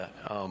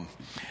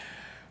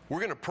We're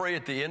going to pray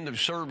at the end of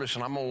service,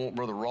 and I'm going to want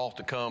Brother Roth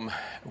to come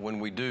when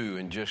we do.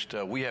 And just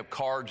we have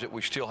cards that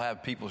we still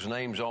have people's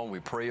names on. We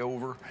pray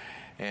over,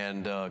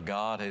 and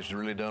God has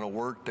really done a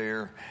work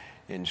there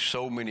in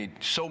so many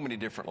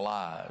different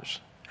lives.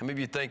 How many of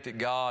you think that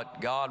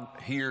God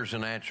hears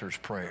and answers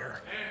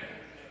prayer?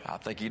 I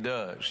think He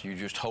does. You're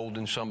just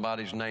holding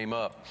somebody's name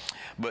up.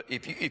 But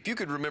if you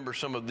could remember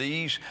some of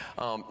these,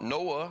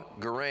 Noah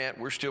Garant,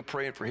 we're still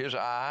praying for his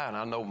eye, and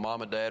I know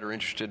Mom and Dad are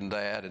interested in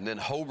that. And then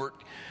Hobart,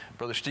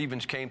 Brother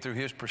Stevens came through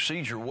his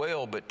procedure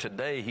well, but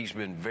today he's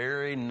been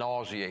very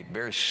nauseated,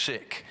 very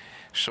sick.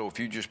 So if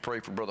you just pray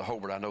for Brother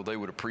Hobart, I know they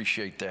would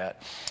appreciate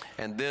that.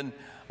 And then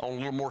on a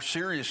little more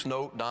serious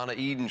note, Donna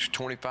Eden's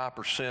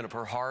 25% of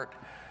her heart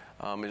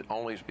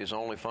is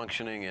only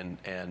functioning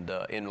and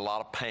in a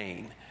lot of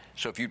pain.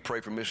 So if you'd pray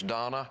for Miss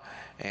Donna,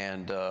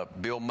 and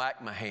Bill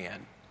McMahon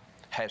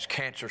has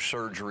cancer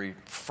surgery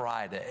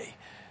Friday,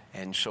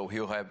 and so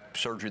he'll have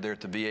surgery there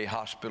at the VA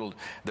hospital.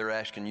 They're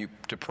asking you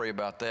to pray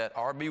about that.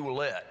 R.B.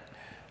 Willett,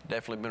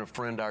 definitely been a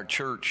friend of our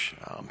church.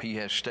 He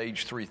has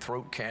stage 3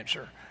 throat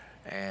cancer,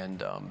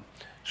 and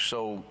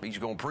so he's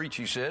going to preach,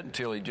 he said,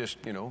 until he just,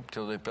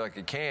 until they feel like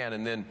he can,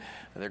 and then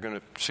they're going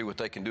to see what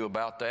they can do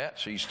about that.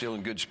 So he's still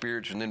in good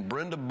spirits. And then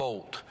Brenda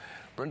Bolt,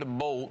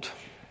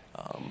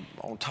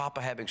 on top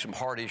of having some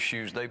heart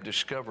issues, they've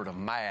discovered a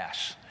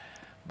mass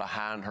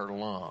behind her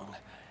lung.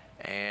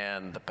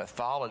 And the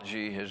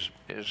pathology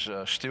is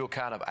still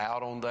kind of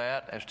out on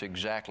that as to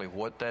exactly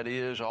what that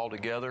is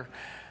altogether.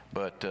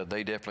 But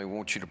they definitely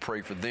want you to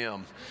pray for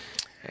them.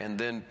 And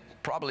then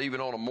probably even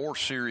on a more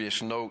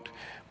serious note,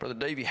 Brother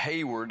Davey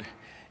Hayward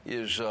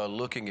is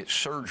looking at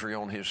surgery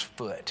on his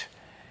foot.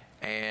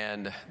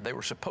 And they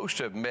were supposed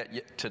to have met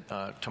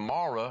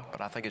tomorrow,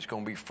 but I think it's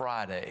going to be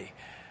Friday.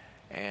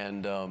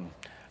 And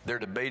they're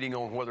debating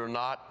on whether or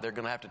not they're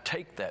going to have to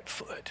take that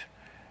foot.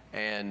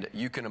 And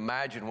you can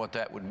imagine what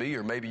that would be,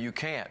 or maybe you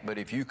can't. But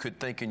if you could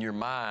think in your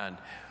mind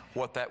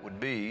what that would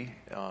be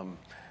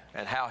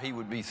and how he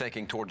would be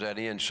thinking towards that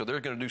end. So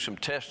they're going to do some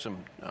tests, some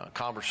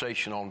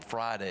conversation on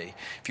Friday,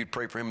 if you'd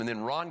pray for him. And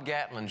then Ron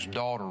Gatlin's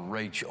daughter,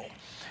 Rachel,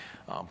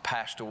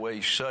 passed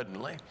away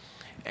suddenly.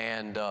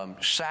 And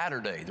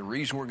Saturday, the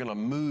reason we're going to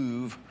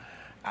move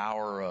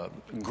our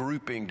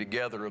grouping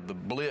together of the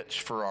Blitz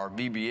for our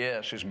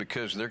VBS is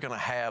because they're going to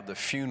have the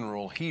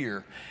funeral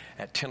here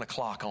at 10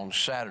 o'clock on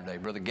Saturday.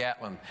 Brother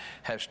Gatlin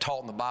has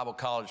taught in the Bible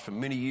college for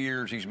many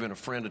years. He's been a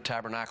friend of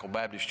Tabernacle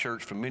Baptist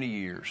Church for many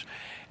years.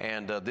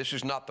 And this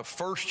is not the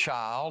first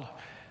child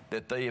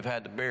that they have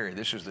had to bury.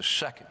 This is the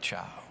second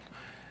child.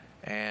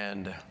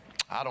 And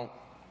I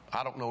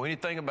don't know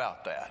anything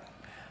about that.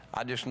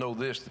 I just know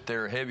this, that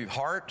they're heavy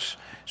hearts.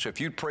 So if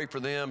you'd pray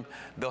for them,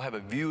 they'll have a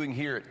viewing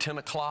here at 10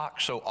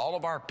 o'clock. So all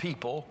of our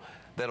people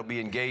that'll be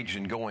engaged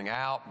in going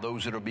out,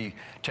 those that'll be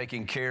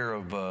taking care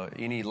of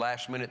any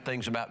last-minute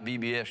things about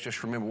VBS,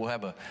 just remember we'll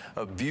have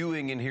a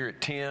viewing in here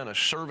at 10, a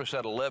service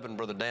at 11.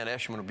 Brother Dan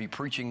Eschman will be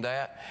preaching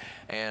that.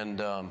 And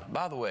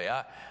by the way,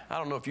 I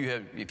don't know if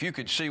you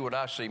could see what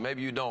I see.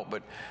 Maybe you don't,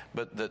 but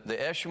the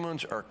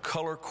Eschmans are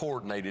color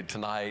coordinated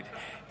tonight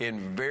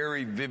in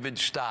very vivid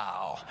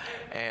style,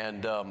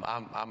 and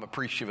I'm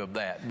appreciative of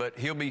that. But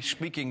he'll be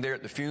speaking there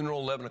at the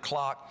funeral, 11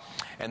 o'clock,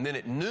 and then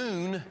at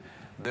noon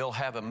they'll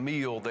have a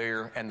meal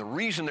there. And the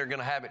reason they're going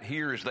to have it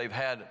here is they've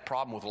had a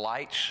problem with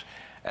lights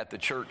at the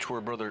church where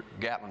Brother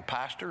Gatlin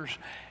pastors,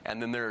 and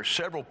then there are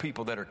several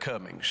people that are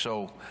coming.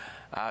 So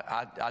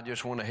I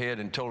just went ahead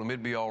and told them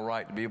it'd be all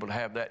right to be able to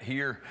have that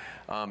here.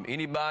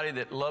 Anybody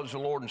that loves the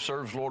Lord and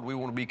serves the Lord, we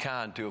want to be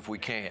kind to if we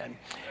can.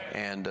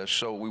 And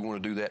so we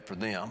want to do that for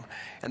them.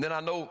 And then I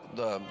know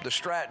the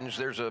Strattons,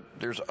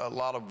 there's a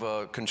lot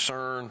of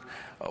concern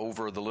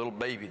over the little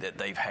baby that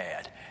they've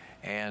had.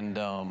 And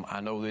I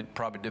know that it's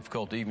probably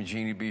difficult to even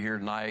Jeannie be here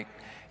tonight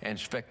and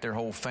expect their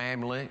whole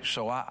family.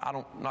 So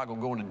I'm not going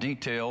to go into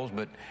details,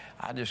 but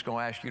I'm just going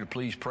to ask you to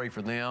please pray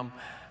for them.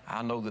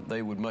 I know that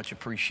they would much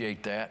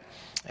appreciate that.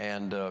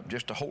 And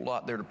just a whole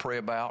lot there to pray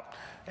about,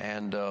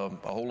 and a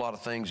whole lot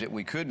of things that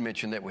we could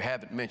mention that we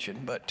haven't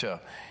mentioned. But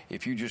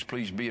if you just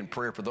please be in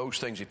prayer for those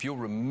things, if you'll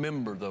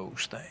remember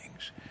those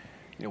things.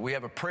 We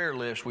have a prayer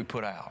list we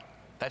put out.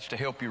 That's to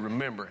help you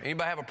remember.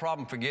 Anybody have a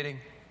problem forgetting?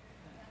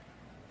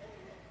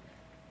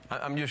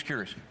 I'm just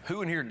curious.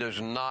 Who in here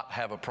does not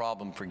have a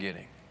problem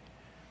forgetting?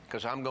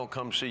 Because I'm going to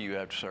come see you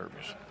after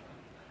service.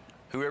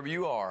 Whoever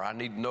you are, I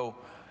need to know.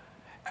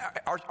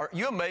 Are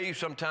you amazed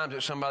sometimes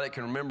at somebody that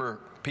can remember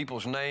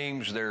people's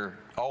names,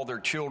 all their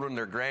children,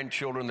 their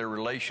grandchildren, their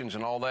relations,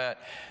 and all that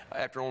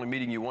after only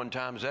meeting you one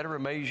time? Does that ever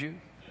amaze you?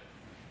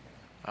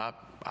 I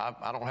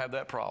don't have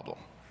that problem.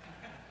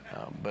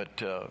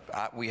 But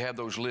we have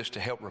those lists to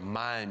help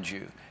remind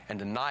you. And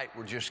tonight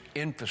we're just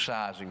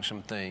emphasizing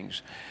some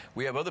things.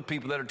 We have other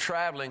people that are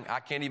traveling. I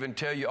can't even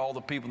tell you all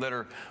the people that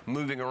are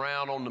moving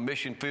around on the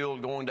mission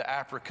field, going to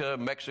Africa,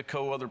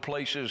 Mexico, other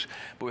places.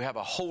 But we have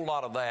a whole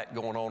lot of that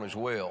going on as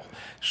well.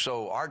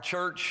 So our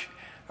church,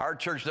 Our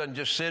church doesn't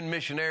just send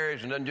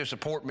missionaries and doesn't just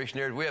support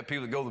missionaries. We have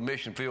people that go to the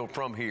mission field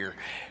from here,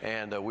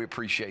 and we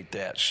appreciate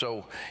that.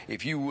 So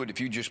if you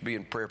just be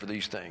in prayer for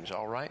these things,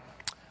 all right?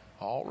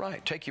 All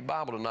right. Take your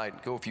Bible tonight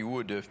and go, if you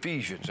would, to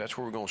Ephesians. That's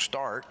where we're going to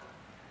start.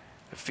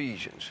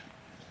 Ephesians.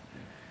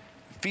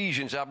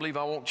 Ephesians, I believe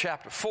I want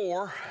chapter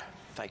 4.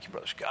 Thank you,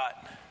 Brother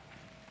Scott.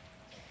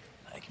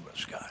 Thank you, Brother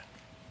Scott.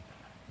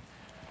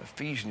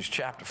 Ephesians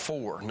chapter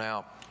 4.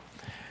 Now,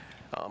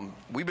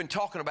 we've been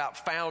talking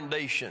about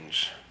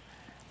foundations.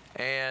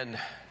 And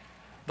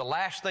the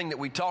last thing that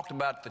we talked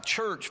about, the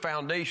church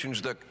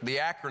foundations, the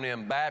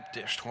acronym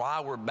Baptist, why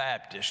we're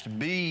Baptist.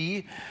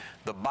 B,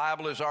 the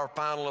Bible is our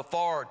final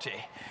authority.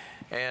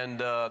 And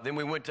then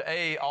we went to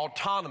A,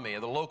 autonomy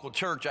of the local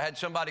church. I had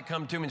somebody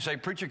come to me and say,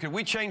 preacher, could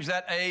we change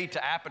that A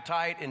to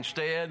appetite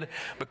instead?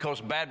 Because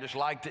Baptists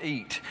like to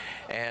eat.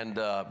 And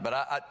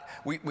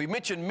we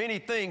mentioned many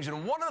things,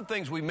 and one of the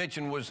things we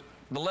mentioned was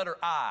the letter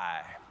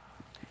I,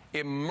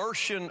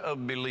 immersion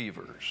of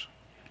believers.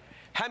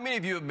 How many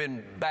of you have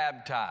been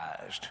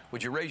baptized?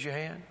 Would you raise your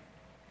hand?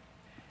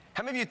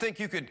 How many of you think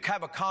you could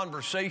have a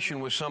conversation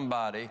with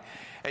somebody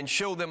and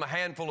show them a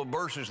handful of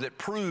verses that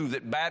prove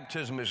that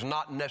baptism is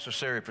not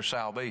necessary for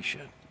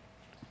salvation?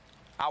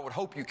 I would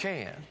hope you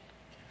can.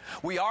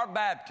 We are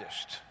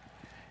Baptists.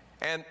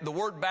 And the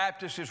word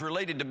Baptist is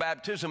related to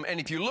baptism. And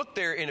if you look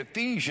there in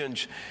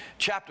Ephesians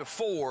chapter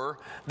 4,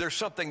 there's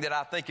something that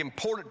I think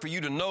important for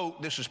you to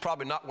note. This is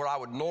probably not where I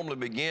would normally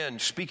begin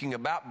speaking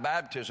about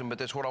baptism, but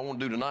that's what I want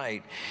to do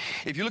tonight.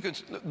 If you look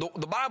at,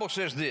 the Bible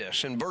says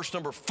this in verse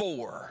number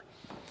 4,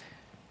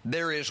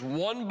 there is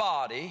one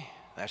body,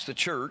 that's the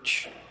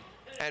church,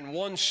 and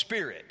one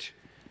Spirit,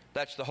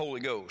 that's the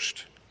Holy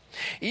Ghost.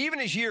 Even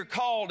as ye are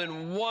called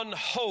in one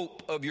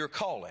hope of your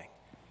calling.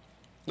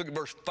 Look at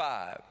verse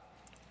 5.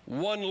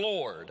 One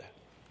Lord,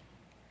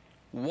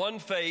 one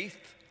faith,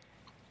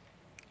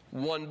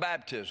 one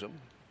baptism.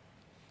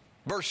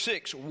 Verse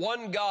 6,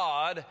 one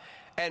God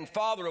and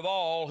Father of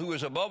all, who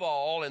is above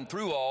all and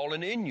through all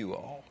and in you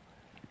all.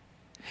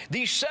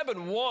 These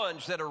 7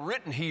 ones that are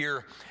written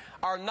here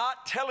are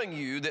not telling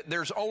you that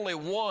there's only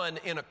one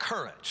in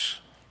occurrence.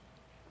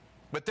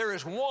 But there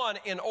is one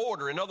in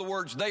order. In other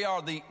words, they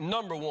are the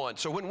number one.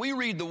 So when we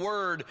read the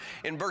word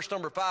in verse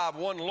number 5,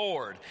 one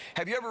Lord,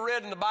 have you ever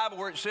read in the Bible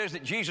where it says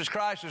that Jesus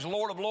Christ is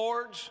Lord of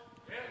Lords?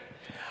 Yeah.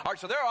 All right,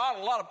 so there are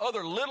a lot of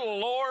other little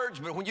lords,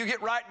 but when you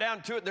get right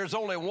down to it, there's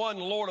only one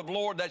Lord of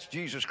Lords, that's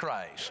Jesus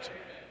Christ.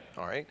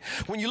 All right?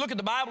 When you look at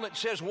the Bible, it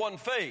says one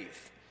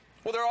faith.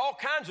 Well, there are all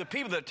kinds of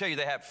people that tell you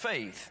they have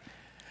faith.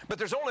 But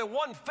there's only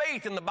one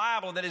faith in the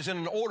Bible that is in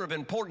an order of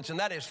importance, and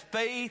that is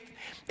faith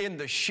in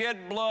the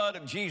shed blood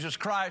of Jesus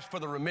Christ for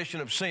the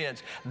remission of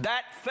sins.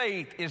 That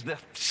faith is the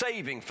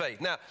saving faith.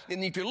 Now,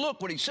 and if you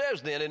look what he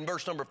says then in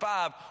verse number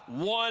 5,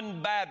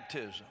 one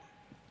baptism,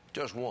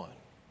 just one.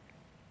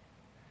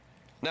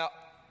 Now,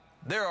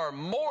 there are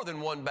more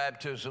than one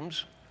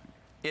baptisms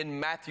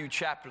in Matthew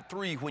chapter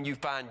 3 when you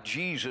find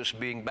Jesus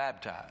being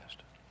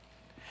baptized.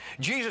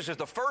 Jesus is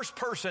the first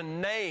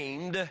person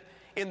named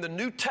in the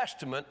New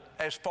Testament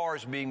as far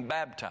as being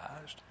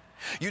baptized.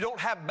 You don't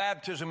have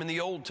baptism in the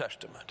Old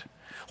Testament.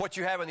 What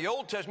you have in the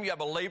Old Testament, you have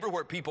a laver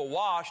where people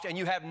washed, and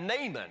you have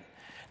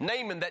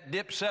Naaman that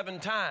dipped 7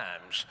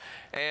 times.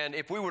 And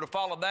if we were to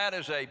follow that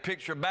as a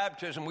picture of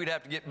baptism, we'd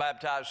have to get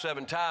baptized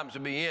 7 times to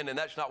be in, and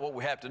that's not what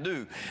we have to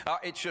do.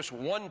 It's just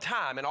one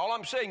time. And all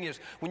I'm saying is,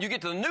 when you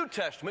get to the New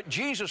Testament,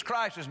 Jesus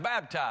Christ is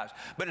baptized,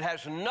 but it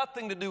has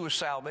nothing to do with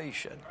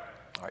salvation.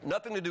 All right,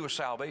 nothing to do with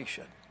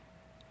salvation.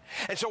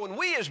 And so when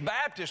we as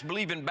Baptists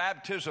believe in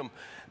baptism,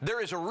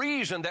 there is a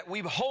reason that we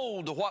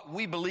hold to what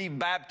we believe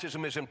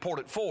baptism is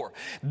important for.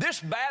 This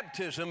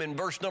baptism in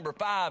verse number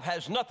 5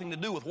 has nothing to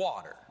do with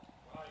water.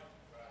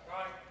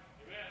 Right.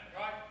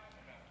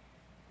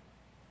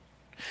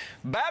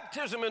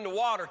 Baptism into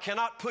water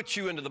cannot put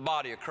you into the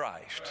body of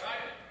Christ.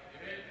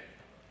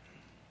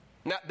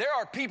 Now, there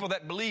are people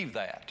that believe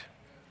that.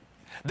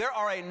 There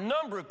are a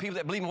number of people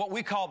that believe in what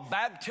we call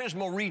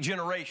baptismal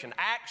regeneration,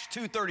 Acts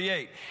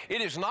 2:38.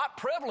 It is not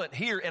prevalent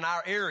here in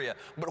our area,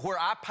 but where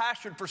I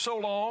pastored for so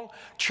long,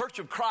 Church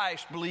of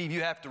Christ believe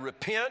you have to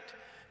repent,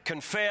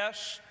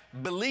 confess,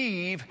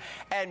 believe,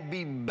 and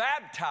be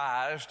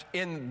baptized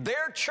in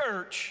their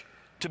church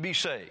to be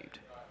saved.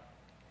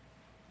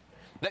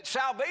 That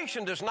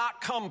salvation does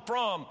not come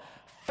from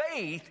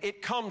faith,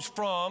 it comes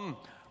from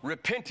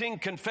repenting,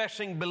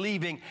 confessing,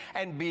 believing,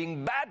 and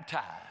being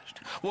baptized.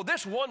 Well,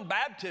 this one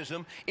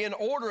baptism in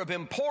order of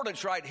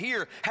importance right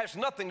here has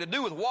nothing to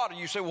do with water.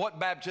 You say, well, what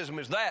baptism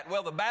is that?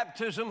 Well, the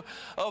baptism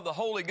of the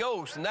Holy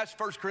Ghost, and that's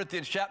 1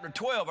 Corinthians chapter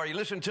 12. Are you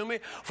listening to me?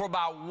 For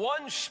by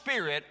one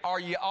Spirit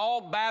are ye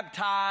all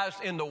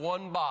baptized into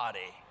one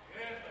body.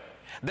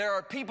 There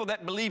are people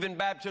that believe in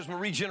baptism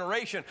and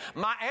regeneration.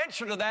 My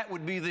answer to that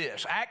would be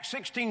this. Acts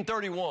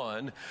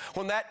 16:31,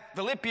 when that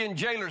Philippian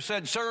jailer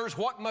said, "Sirs,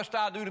 what must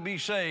I do to be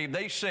saved?"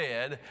 They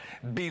said,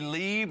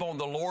 "Believe on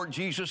the Lord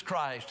Jesus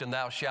Christ and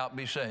thou shalt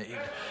be saved."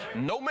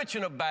 No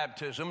mention of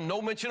baptism,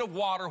 no mention of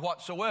water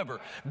whatsoever.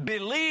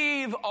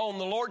 Believe on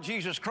the Lord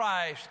Jesus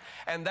Christ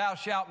and thou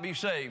shalt be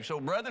saved. So,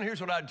 brethren,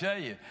 here's what I'd tell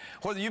you.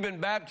 Whether you've been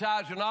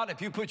baptized or not,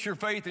 if you put your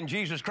faith in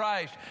Jesus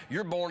Christ,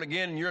 you're born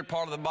again and you're a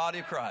part of the body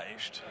of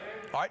Christ.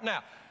 All right,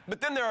 now, but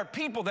then there are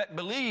people that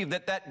believe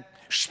that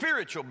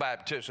spiritual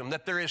baptism,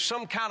 that there is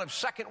some kind of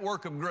second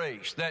work of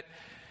grace, that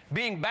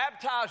being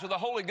baptized with the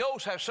Holy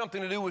Ghost has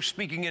something to do with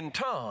speaking in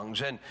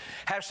tongues and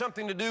has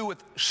something to do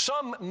with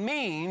some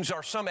means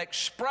or some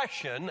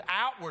expression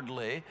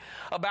outwardly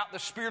about the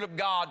Spirit of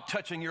God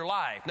touching your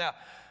life. Now,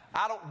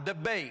 I don't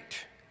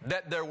debate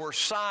that there were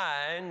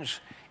signs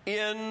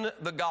in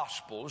the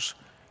Gospels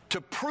to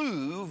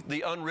prove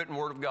the unwritten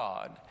Word of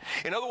God.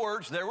 In other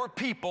words, there were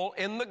people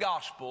in the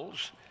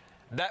Gospels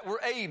that were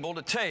able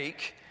to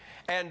take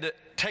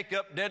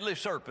up deadly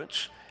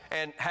serpents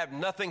and have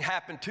nothing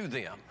happen to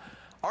them.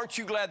 Aren't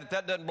you glad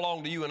that doesn't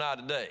belong to you and I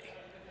today?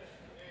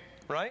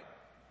 Right?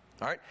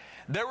 All right.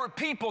 There were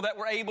people that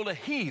were able to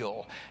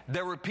heal.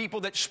 There were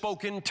people that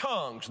spoke in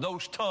tongues.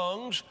 Those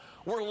tongues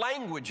were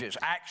languages.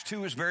 Acts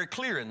 2 is very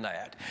clear in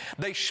that.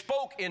 They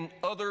spoke in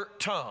other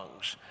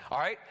tongues. All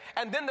right?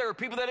 And then there are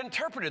people that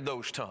interpreted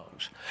those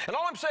tongues. And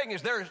all I'm saying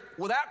is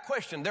without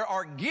question, there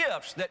are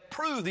gifts that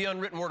prove the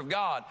unwritten Word of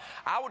God.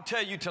 I would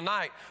tell you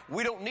tonight,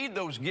 we don't need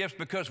those gifts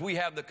because we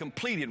have the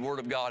completed Word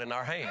of God in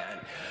our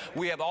hand.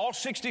 We have all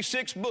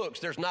 66 books.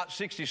 There's not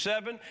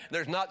 67.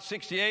 There's not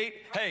 68.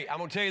 Hey, I'm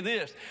going to tell you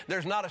this.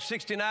 There's not a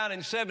 69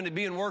 and 70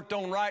 being worked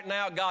on right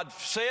now. God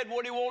said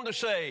what He wanted to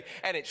say,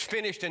 and it's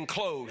finished and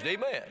closed.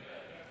 Amen.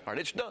 All right,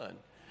 it's done.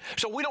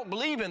 So we don't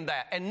believe in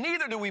that, and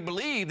neither do we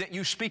believe that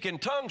you speak in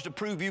tongues to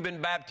prove you've been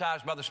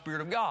baptized by the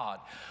Spirit of God.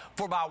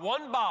 For by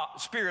one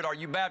Spirit are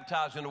you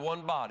baptized into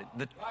one body.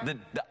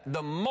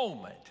 The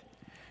moment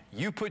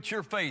you put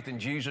your faith in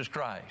Jesus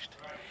Christ,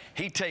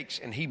 He takes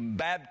and He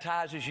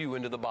baptizes you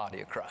into the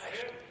body of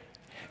Christ.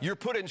 You're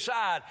put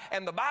inside,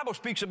 and the Bible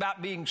speaks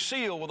about being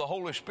sealed with the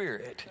Holy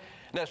Spirit.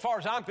 Now, as far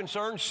as I'm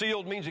concerned,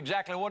 sealed means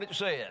exactly what it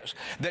says,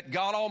 that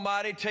God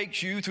Almighty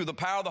takes you through the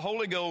power of the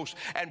Holy Ghost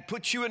and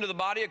puts you into the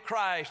body of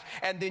Christ,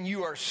 and then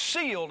you are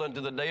sealed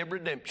unto the day of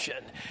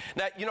redemption.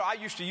 Now, I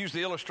used to use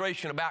the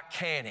illustration about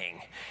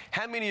canning.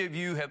 How many of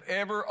you have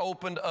ever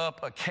opened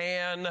up a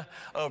can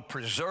of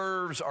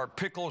preserves or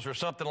pickles or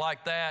something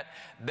like that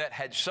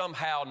had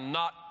somehow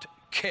not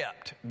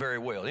kept very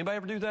well? Anybody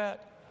ever do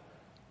that?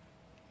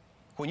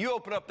 When you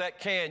open up that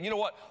can, you know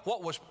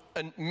what was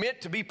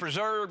meant to be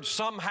preserved,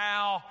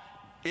 somehow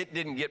it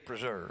didn't get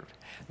preserved.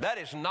 That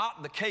is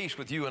not the case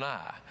with you and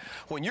I.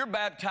 When you're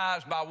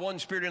baptized by one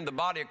Spirit into the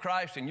body of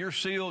Christ and you're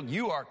sealed,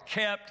 you are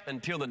kept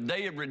until the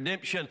day of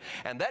redemption,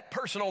 and that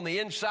person on the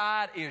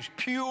inside is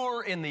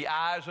pure in the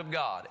eyes of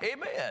God.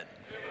 Amen.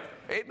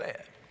 Amen.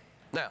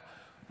 Now,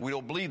 we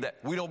don't believe that.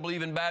 We don't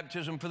believe in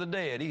baptism for the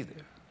dead either.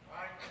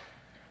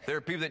 There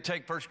are people that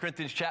take 1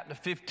 Corinthians chapter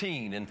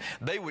 15, and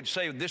they would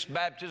say this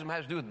baptism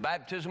has to do with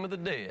baptism of the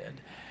dead.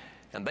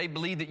 And they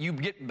believe that you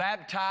get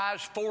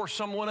baptized for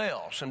someone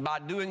else, and by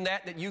doing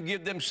that you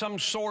give them some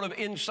sort of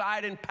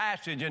insight and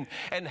passage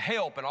and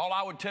help. And all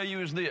I would tell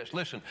you is this.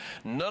 Listen,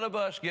 none of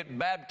us get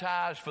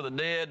baptized for the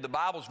dead. The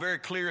Bible's very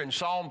clear in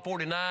Psalm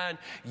 49.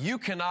 You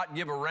cannot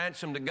give a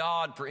ransom to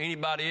God for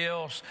anybody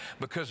else,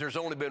 because there's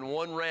only been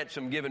one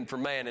ransom given for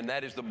man, and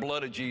that is the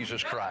blood of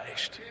Jesus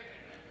Christ.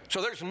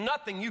 So there's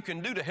nothing you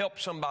can do to help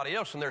somebody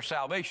else in their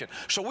salvation.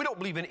 So we don't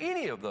believe in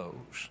any of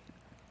those.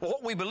 Well,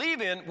 what we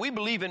believe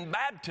in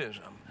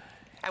baptism.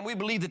 And we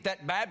believe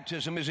that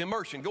baptism is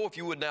immersion. Go, if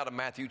you would, now to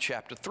Matthew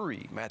chapter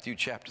 3. Matthew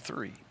chapter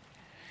 3.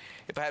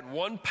 If I had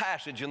one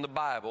passage in the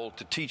Bible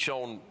to teach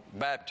on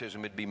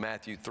baptism, it'd be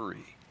Matthew 3.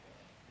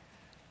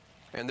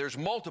 And there's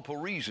multiple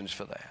reasons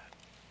for that.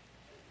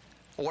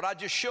 What I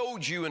just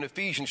showed you in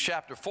Ephesians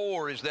chapter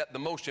 4 is that the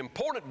most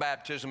important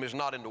baptism is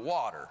not into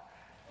water.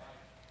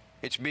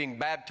 It's being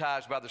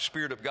baptized by the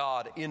Spirit of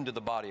God into the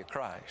body of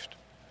Christ.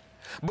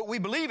 But we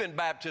believe in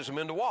baptism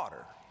into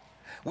water.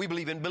 We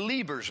believe in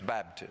believers'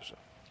 baptism.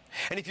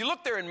 And if you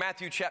look there in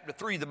Matthew chapter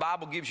 3, the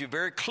Bible gives you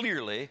very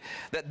clearly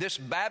that this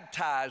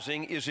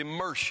baptizing is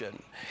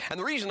immersion. And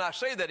the reason I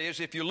say that is,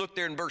 if you look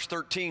there in verse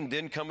 13,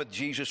 then cometh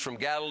Jesus from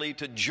Galilee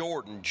to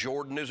Jordan.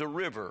 Jordan is a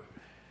river.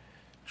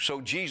 So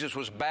Jesus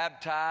was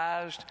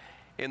baptized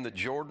in the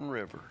Jordan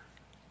River.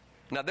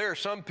 Now, there are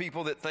some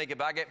people that think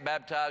if I get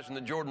baptized in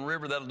the Jordan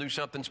River, that'll do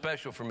something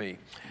special for me.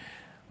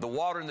 The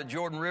water in the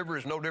Jordan River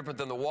is no different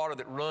than the water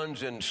that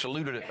runs in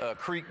Saluda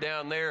Creek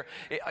down there.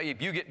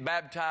 If you get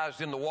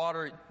baptized in the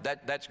water,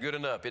 that's good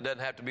enough. It doesn't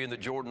have to be in the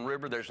Jordan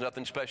River. There's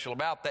nothing special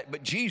about that.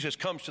 But Jesus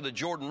comes to the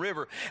Jordan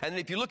River. And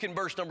if you look in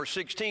verse number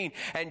 16,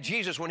 and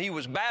Jesus, when He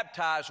was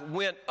baptized,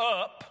 went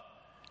up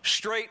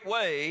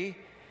straightway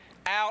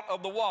out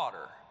of the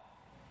water.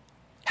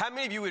 How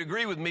many of you would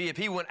agree with me if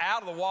He went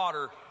out of the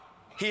water,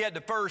 He had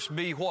to first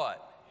be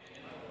what?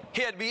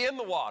 He had to be in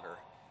the water.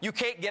 You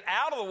can't get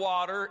out of the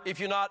water if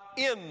you're not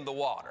in the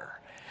water.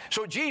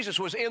 So Jesus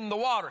was in the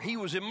water. He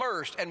was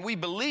immersed, and we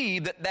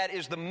believe that that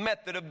is the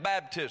method of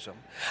baptism.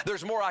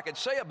 There's more I could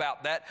say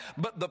about that,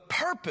 but the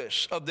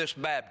purpose of this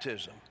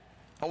baptism,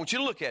 I want you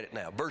to look at it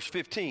now. Verse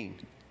 15.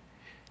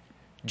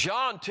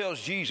 John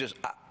tells Jesus,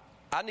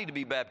 I need to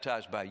be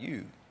baptized by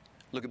you.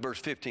 Look at verse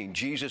 15.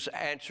 Jesus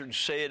answered,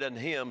 said unto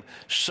him,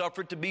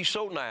 suffer it to be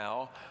so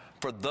now,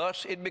 for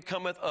thus it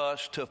becometh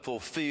us to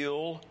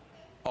fulfill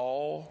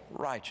all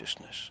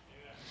righteousness.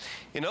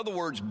 In other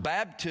words,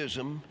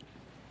 baptism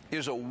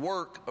is a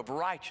work of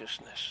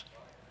righteousness,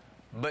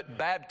 but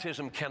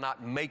baptism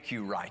cannot make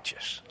you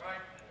righteous.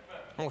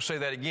 I'm going to say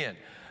that again.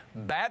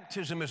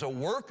 Baptism is a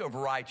work of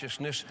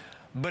righteousness,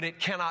 but it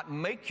cannot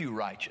make you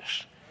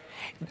righteous.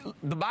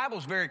 The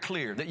Bible's very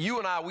clear that you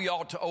and I, we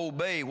ought to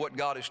obey what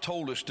God has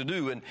told us to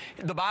do. And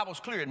the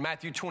Bible's clear. In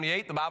Matthew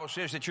 28, the Bible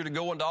says that you're to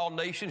go into all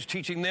nations,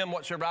 teaching them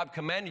whatsoever I've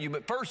commanded you.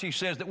 But first he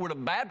says that we're to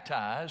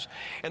baptize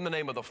in the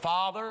name of the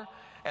Father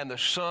and the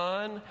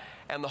Son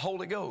and the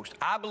Holy Ghost.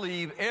 I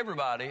believe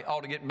everybody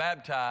ought to get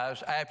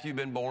baptized after you've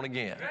been born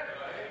again.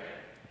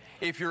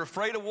 If you're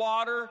afraid of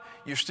water,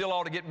 you still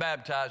ought to get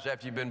baptized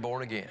after you've been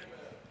born again.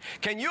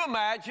 Can you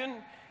imagine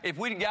if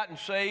we'd gotten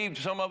saved,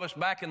 some of us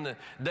back in the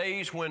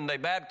days when they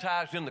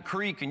baptized in the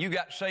creek and you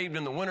got saved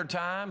in the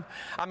wintertime?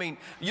 I mean,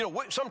 you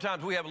know,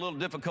 sometimes we have a little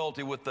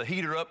difficulty with the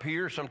heater up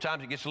here.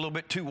 Sometimes it gets a little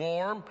bit too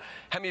warm.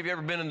 How many of you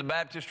ever been in the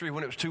baptistry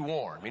when it was too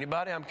warm?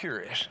 Anybody? I'm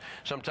curious.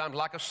 Sometimes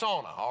like a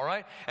sauna, all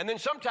right? And then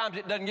sometimes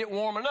it doesn't get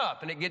warm enough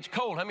and it gets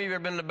cold. How many of you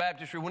ever been in the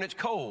baptistry when it's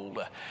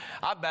cold?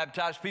 I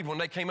baptized people when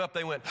they came up,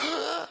 they went,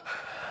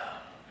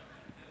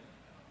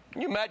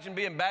 can you imagine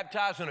being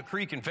baptized in a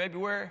creek in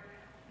February?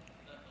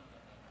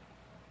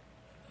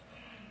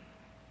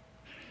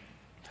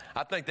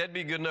 I think that'd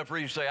be good enough for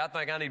you to say, I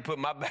think I need to put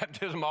my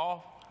baptism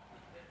off.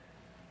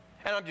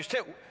 And I'm just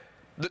telling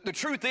you, the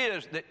truth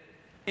is that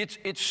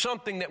it's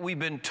something that we've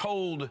been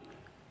told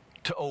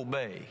to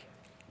obey.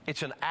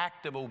 It's an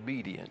act of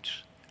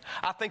obedience.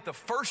 I think the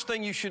first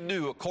thing you should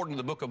do, according to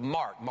the book of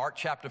Mark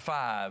chapter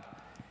 5,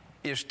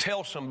 is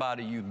tell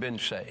somebody you've been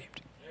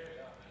saved.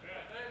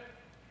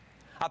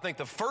 I think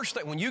the first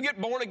thing, when you get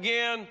born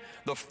again,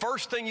 the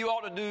first thing you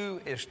ought to do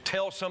is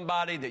tell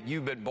somebody that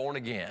you've been born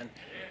again.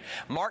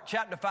 Mark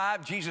chapter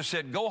 5, Jesus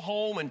said, go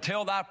home and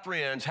tell thy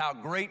friends how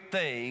great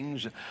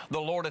things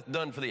the Lord hath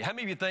done for thee. How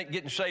many of you think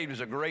getting saved is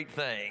a great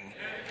thing?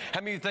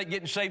 How many of you think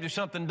getting saved is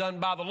something done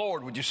by the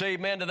Lord? Would you say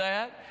amen to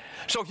that?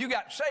 So if you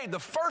got saved, the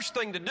first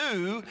thing to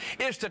do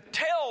is to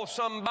tell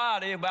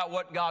somebody about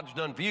what God's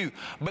done for you.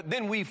 But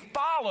then we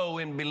follow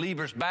in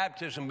believers'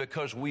 baptism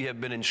because we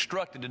have been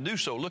instructed to do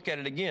so. Look at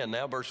it again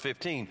now, verse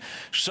 15.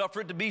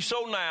 Suffer it to be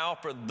so now,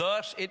 for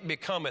thus it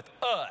becometh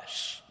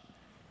us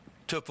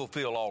to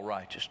fulfill all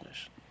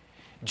righteousness.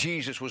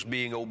 Jesus was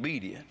being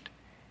obedient.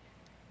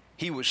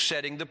 He was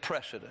setting the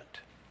precedent.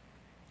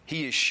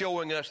 He is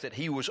showing us that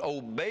he was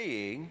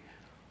obeying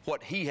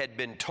what he had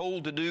been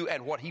told to do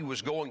and what he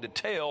was going to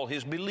tell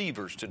his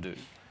believers to do.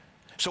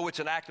 So it's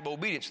an act of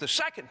obedience. The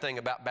second thing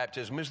about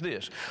baptism is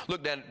this.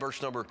 Look down at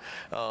verse number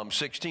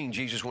 16.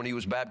 Jesus, when he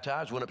was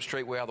baptized, went up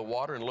straightway out of the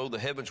water, and lo, the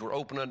heavens were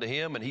opened unto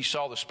him, and he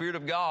saw the Spirit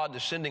of God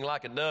descending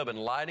like a dove and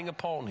lighting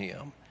upon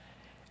him.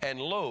 And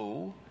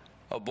lo,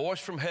 a voice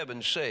from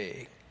heaven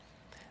saying,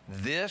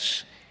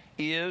 this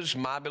is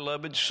my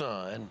beloved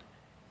Son,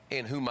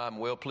 in whom I'm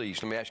well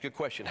pleased. Let me ask you a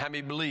question. How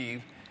many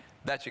believe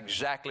that's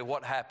exactly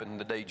what happened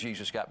the day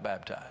Jesus got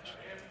baptized?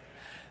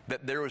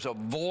 That there was a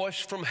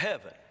voice from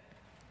heaven.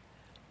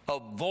 A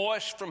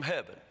voice from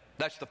heaven.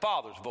 That's the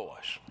Father's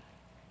voice.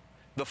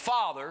 The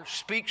Father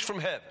speaks from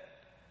heaven.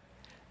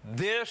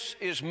 This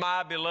is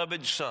my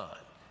beloved Son,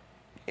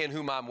 in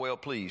whom I'm well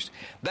pleased.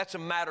 That's a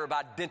matter of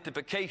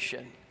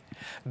identification.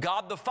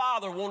 God the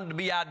Father wanted to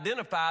be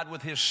identified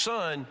with his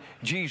Son,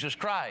 Jesus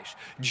Christ.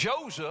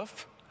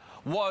 Joseph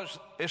was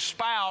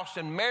espoused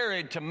and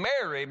married to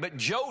Mary, but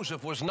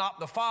Joseph was not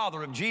the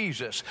father of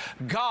Jesus.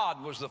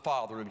 God was the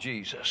father of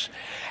Jesus.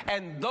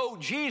 And though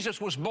Jesus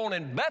was born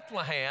in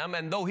Bethlehem,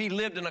 and though he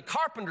lived in a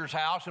carpenter's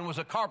house and was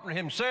a carpenter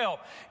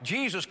himself,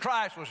 Jesus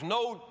Christ was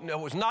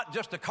not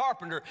just a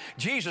carpenter.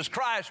 Jesus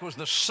Christ was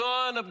the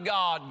Son of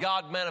God,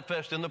 God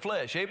manifest in the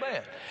flesh.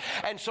 Amen.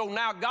 And so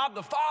now God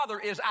the Father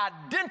is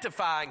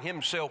identifying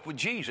himself with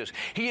Jesus.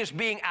 He is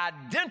being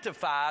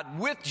identified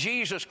with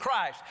Jesus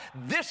Christ.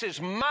 This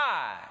is my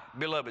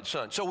beloved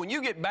Son. So when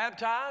you get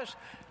baptized,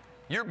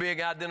 you're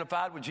being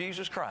identified with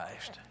Jesus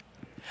Christ.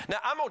 Now,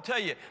 I'm going to tell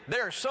you,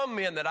 there are some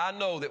men that I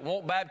know that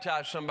won't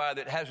baptize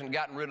somebody that hasn't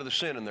gotten rid of the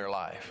sin in their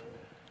life.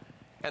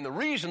 And the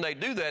reason they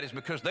do that is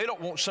because they don't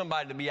want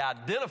somebody to be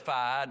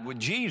identified with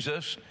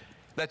Jesus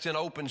that's in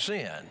open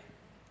sin.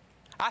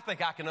 I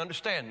think I can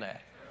understand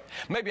that.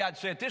 Maybe I'd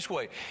say it this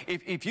way.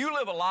 If you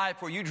live a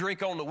life where you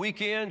drink on the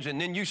weekends and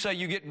then you say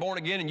you get born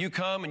again and you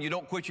come and you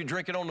don't quit your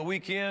drinking on the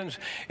weekends,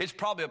 it's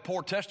probably a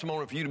poor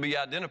testimony for you to be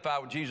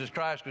identified with Jesus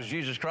Christ, because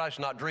Jesus Christ is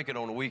not drinking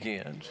on the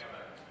weekends.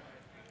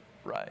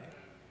 Right.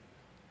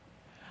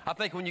 I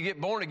think when you get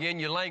born again,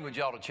 your language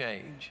ought to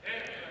change.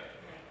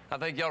 I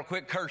think you ought to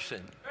quit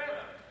cursing.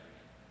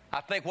 I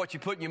think what you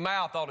put in your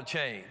mouth ought to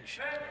change.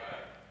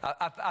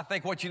 I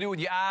think what you do with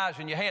your eyes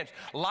and your hands,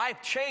 life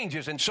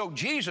changes. And so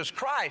Jesus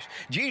Christ,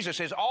 Jesus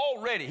is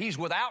already, he's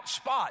without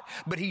spot,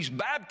 but he's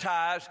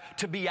baptized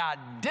to be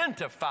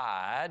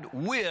identified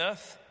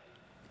with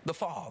the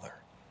Father.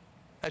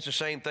 That's the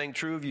same thing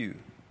true of you.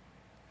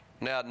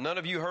 Now, none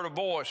of you heard a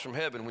voice from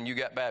heaven when you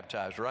got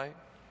baptized, right?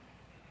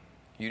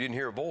 You didn't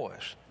hear a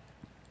voice.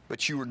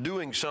 But you were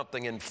doing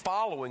something and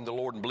following the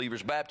Lord in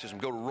believer's baptism.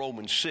 Go to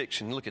Romans 6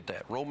 and look at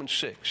that. Romans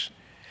 6.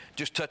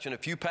 Just touching a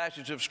few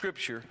passages of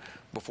Scripture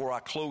before I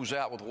close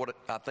out with what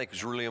I think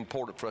is really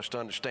important for us to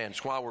understand.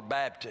 It's why we're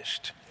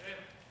Baptist.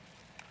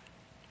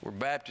 We're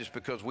Baptist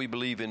because we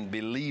believe in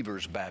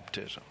believer's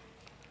baptism.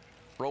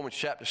 Romans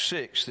chapter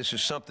 6, this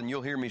is something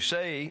you'll hear me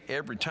say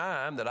every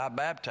time that I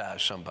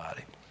baptize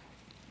somebody.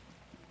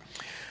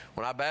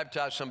 When I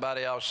baptize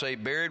somebody, I'll say,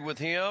 buried with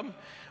him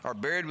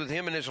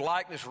in his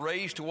likeness,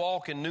 raised to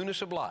walk in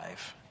newness of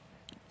life.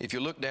 If you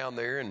look down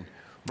there in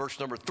verse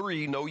number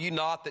 3, know ye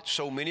not that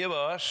so many of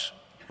us,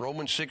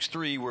 Romans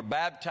 6:3, were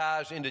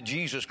baptized into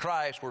Jesus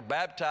Christ, were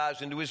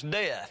baptized into his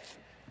death.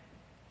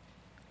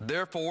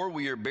 Therefore,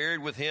 we are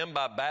buried with him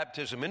by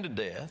baptism into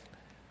death,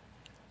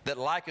 that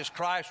like as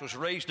Christ was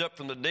raised up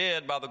from the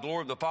dead by the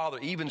glory of the Father,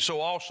 even so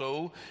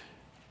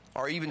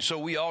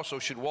we also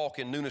should walk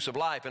in newness of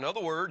life. In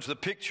other words, the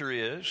picture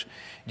is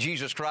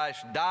Jesus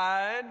Christ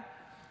died,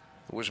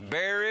 was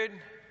buried,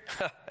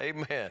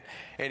 amen,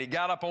 and he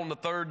got up on the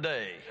third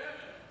day,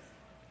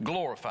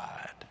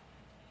 glorified.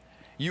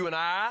 You and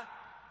I,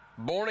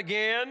 born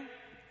again,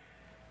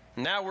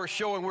 now we're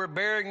showing we're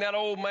burying that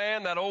old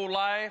man, that old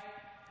life,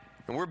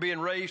 and we're being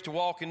raised to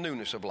walk in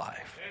newness of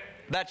life.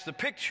 That's the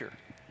picture.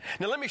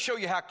 Now let me show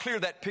you how clear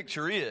that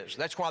picture is.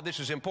 That's why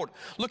this is important.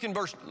 Look in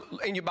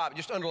your Bible,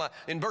 just underline.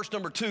 In verse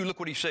number 2, look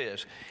what he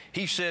says.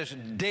 He says,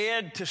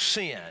 dead to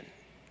sin.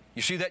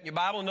 You see that in your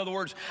Bible? In other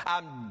words,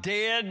 I'm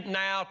dead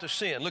now to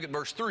sin. Look at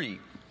verse 3.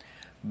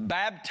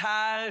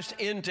 Baptized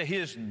into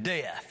his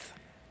death.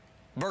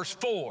 Verse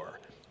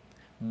 4.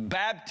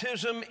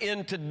 Baptism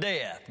into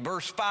death.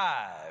 Verse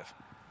 5.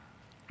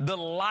 The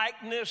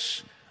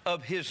likeness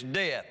of his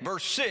death.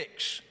 Verse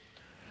 6.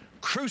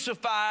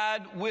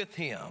 Crucified with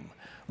him.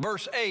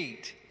 Verse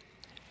 8,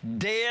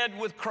 dead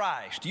with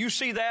Christ. You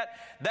see that?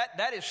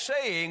 That is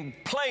saying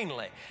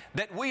plainly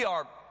that we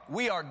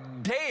are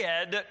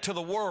dead to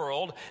the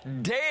world,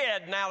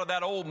 dead now to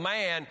that old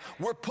man.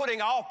 We're putting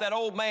off that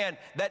old man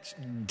that's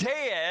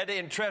dead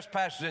in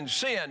trespasses and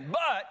sin,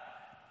 but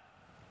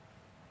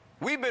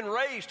we've been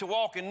raised to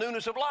walk in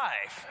newness of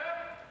life.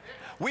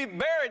 We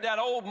buried that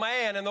old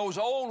man and those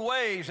old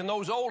ways and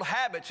those old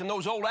habits and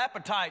those old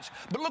appetites.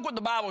 But look what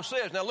the Bible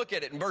says. Now look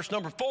at it in verse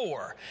number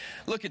 4.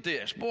 Look at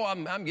this. Boy,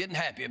 I'm getting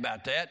happy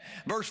about that.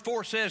 Verse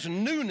 4 says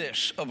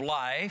newness of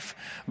life.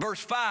 Verse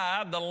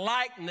 5, the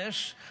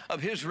likeness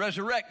of his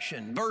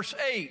resurrection. Verse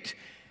 8,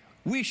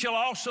 we shall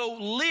also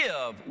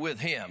live with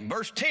him.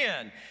 Verse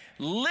 10,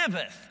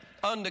 liveth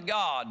unto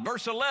God.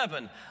 Verse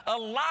 11,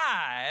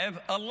 alive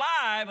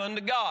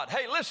unto God.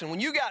 Hey, listen, when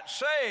you got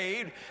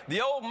saved, the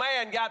old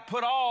man got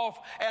put off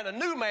and a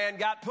new man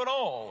got put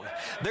on.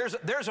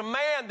 There's a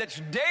man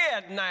that's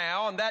dead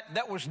now, and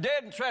that was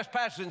dead in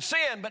trespasses and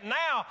sin, but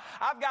now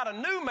I've got a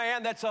new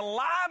man that's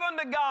alive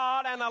unto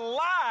God and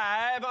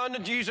alive unto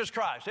Jesus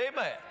Christ.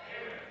 Amen.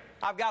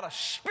 I've got a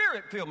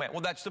spirit-filled man.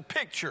 Well, that's the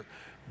picture.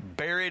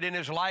 Buried in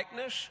his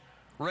likeness,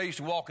 raised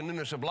to walk in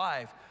newness of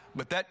life.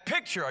 But that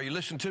picture, are you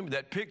listening to me?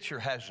 That picture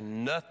has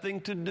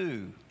nothing to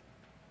do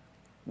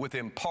with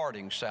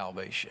imparting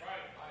salvation.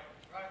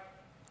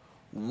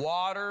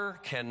 Water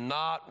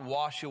cannot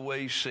wash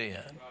away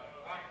sin.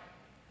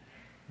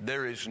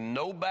 There is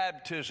no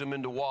baptism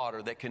into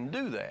water that can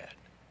do that.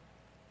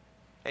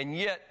 And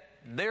yet,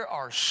 there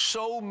are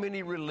so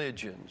many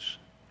religions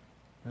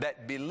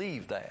that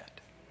believe that.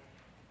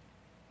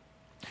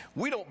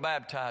 We don't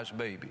baptize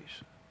babies.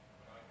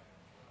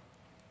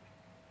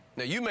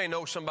 Now, you may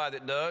know somebody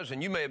that does,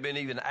 and you may have been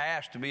even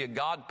asked to be a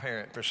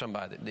godparent for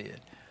somebody that did.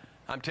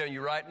 I'm telling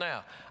you right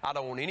now, I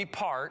don't want any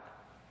part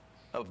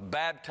of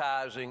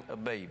baptizing a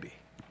baby.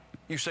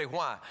 You say,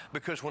 why?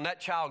 Because when that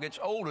child gets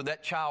older,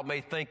 that child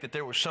may think that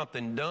there was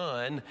something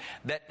done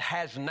that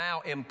has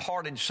now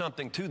imparted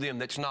something to them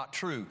that's not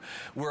true.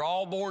 We're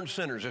all born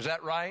sinners, is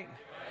that right?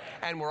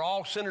 And we're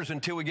all sinners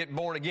until we get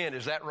born again,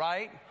 is that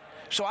right?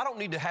 So I don't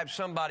need to have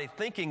somebody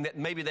thinking that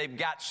maybe they've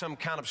got some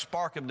kind of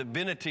spark of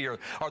divinity or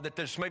that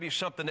there's maybe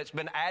something that's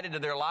been added to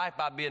their life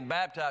by being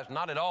baptized.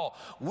 Not at all.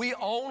 We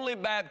only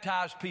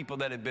baptize people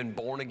that have been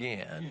born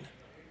again.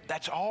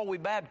 That's all we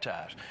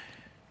baptize.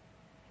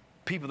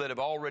 People that have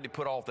already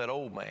put off that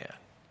old man.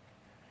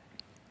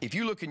 If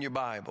you look in your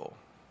Bible,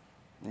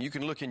 and you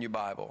can look in your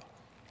Bible,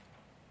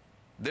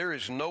 there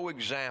is no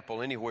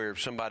example anywhere of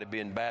somebody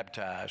being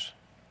baptized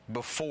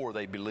before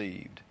they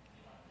believed.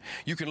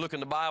 You can look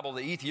in the Bible,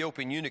 the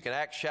Ethiopian eunuch in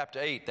Acts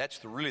chapter 8.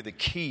 That's really the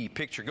key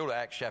picture. Go to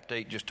Acts chapter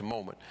 8 just a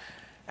moment.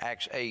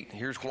 Acts 8.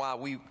 Here's why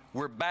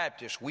we're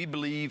Baptists. We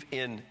believe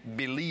in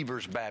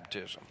believers'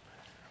 baptism.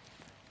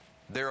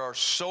 There are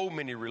so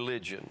many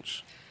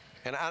religions.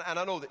 And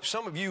I know that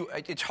some of you,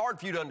 it's hard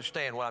for you to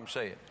understand what I'm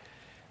saying.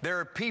 There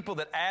are people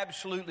that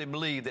absolutely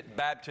believe that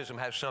baptism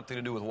has something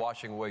to do with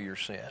washing away your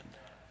sin.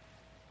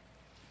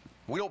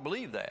 We don't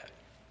believe that.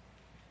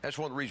 That's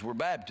one of the reasons we're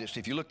Baptists.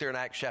 If you look there in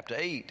Acts chapter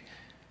 8,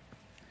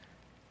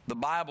 the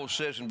Bible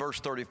says in verse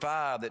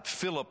 35 that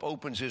Philip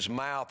opens his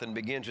mouth and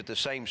begins at the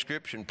same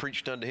scripture and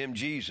preached unto him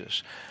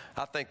Jesus.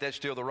 I think that's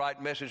still the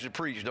right message to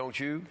preach, don't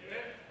you?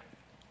 Amen.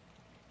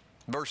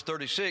 Verse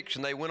 36,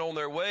 and they went on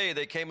their way.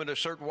 They came into a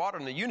certain water,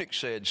 and the eunuch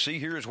said, see,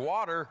 here is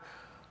water.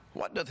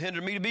 What doth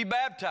hinder me to be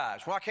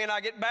baptized? Why can't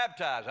I get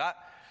baptized?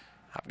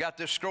 I've got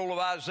this scroll of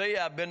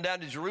Isaiah. I've been down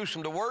to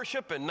Jerusalem to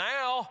worship, and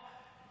now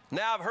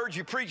I've heard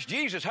you preach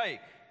Jesus. Hey,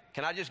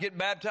 can I just get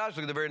baptized?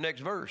 Look at the very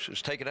next verse.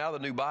 It's taken out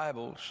of the New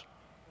Bibles.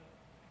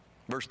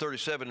 Verse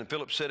 37, and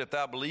Philip said, if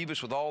thou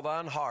believest with all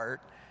thine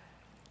heart,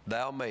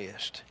 thou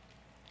mayest.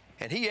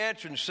 And he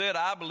answered and said,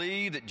 I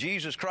believe that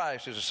Jesus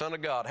Christ is the Son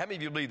of God. How many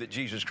of you believe that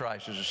Jesus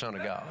Christ is the Son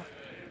of God?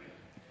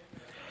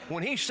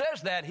 When he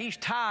says that, he's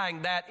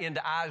tying that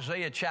into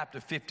Isaiah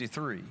chapter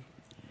 53.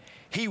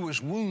 He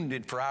was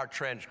wounded for our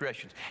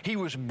transgressions. He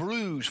was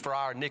bruised for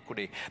our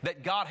iniquity.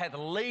 That God hath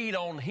laid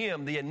on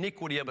him the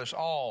iniquity of us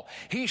all.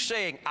 He's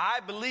saying, I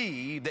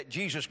believe that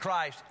Jesus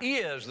Christ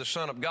is the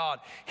Son of God.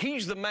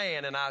 He's the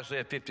man in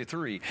Isaiah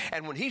 53.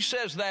 And when he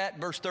says that,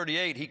 verse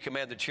 38, he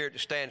commanded the chariot to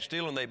stand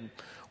still, and they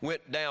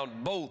went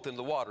down both in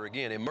the water.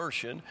 Again,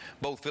 immersion,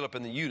 both Philip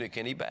and the eunuch,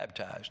 and he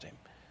baptized him.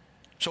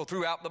 So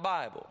throughout the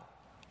Bible,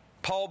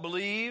 Paul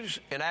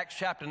believes in Acts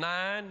chapter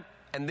 9,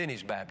 and then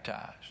he's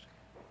baptized.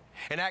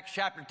 In Acts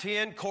chapter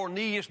 10,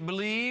 Cornelius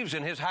believes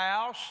in his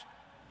house,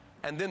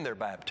 and then they're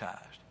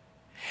baptized.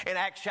 In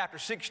Acts chapter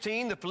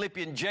 16, the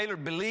Philippian jailer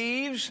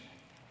believes,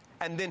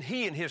 and then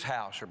he and his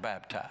house are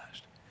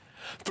baptized.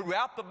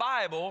 Throughout the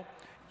Bible,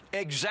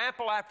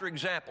 example after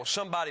example,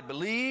 somebody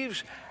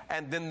believes,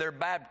 and then they're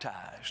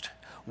baptized.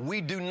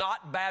 We do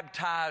not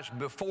baptize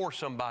before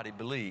somebody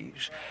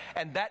believes,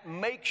 and that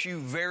makes you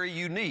very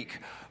unique.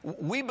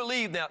 We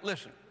believe now,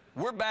 listen,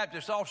 we're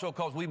Baptists also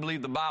because we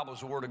believe the Bible is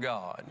the Word of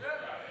God.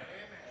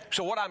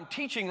 So what I'm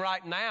teaching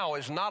right now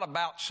is not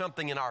about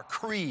something in our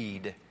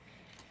creed.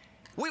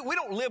 We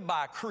don't live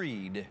by a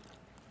creed.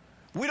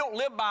 We don't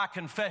live by a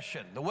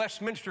confession, the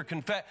Westminster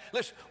Confession.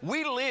 Listen,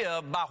 we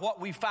live by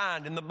what we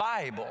find in the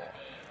Bible.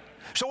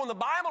 So when the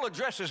Bible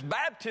addresses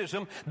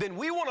baptism, then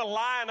we want to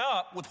line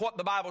up with what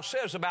the Bible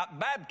says about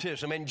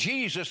baptism and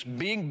Jesus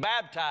being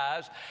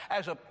baptized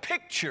as a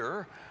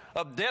picture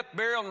of death,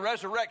 burial, and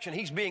resurrection.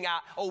 He's being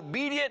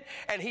obedient,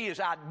 and he is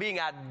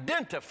being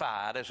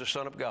identified as the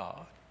Son of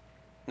God.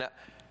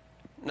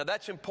 Now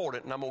that's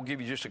important, and I'm going to give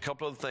you just a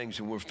couple of things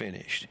and we're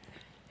finished.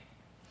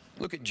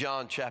 Look at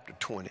John chapter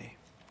 20.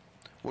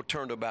 We'll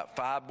turn to about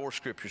 5 more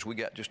scriptures. We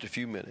got just a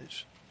few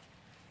minutes.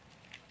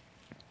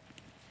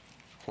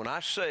 When I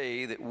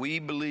say that we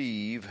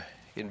believe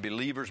in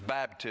believers'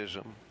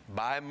 baptism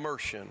by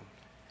immersion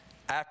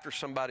after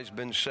somebody's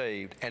been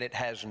saved, and it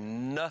has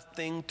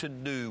nothing to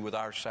do with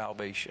our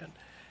salvation,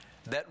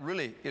 that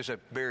really is a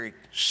very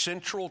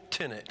central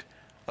tenet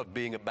of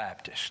being a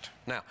Baptist.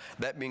 Now,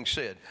 that being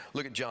said,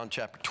 look at John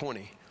chapter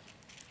 20.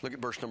 Look at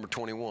verse number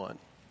 21.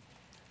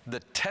 The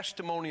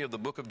testimony of the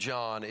book of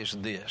John is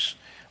this.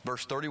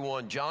 Verse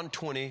 31, John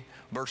 20,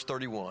 verse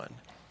 31.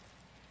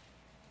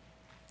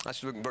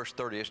 Let's look at verse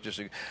 30. It's just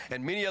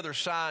and many other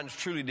signs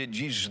truly did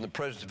Jesus in the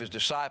presence of his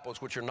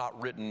disciples, which are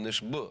not written in this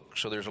book.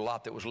 So there's a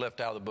lot that was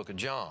left out of the book of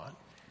John.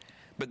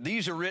 But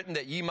these are written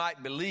that ye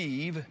might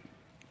believe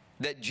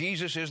that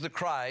Jesus is the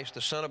Christ,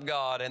 the Son of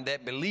God, and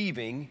that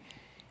believing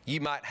ye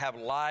might have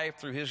life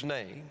through his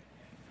name.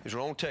 Here's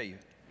what I want to tell you.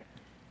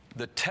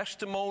 The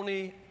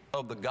testimony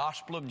of the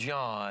Gospel of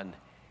John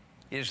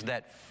is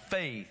that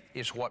faith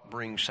is what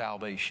brings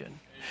salvation.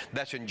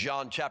 That's in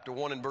John chapter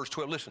 1 and verse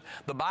 12. Listen,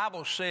 the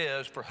Bible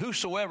says, for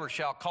whosoever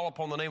shall call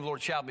upon the name of the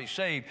Lord shall be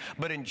saved.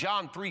 But in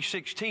John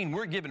 3:16,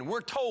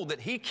 we're told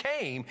that he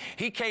came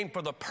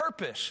for the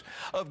purpose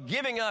of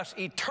giving us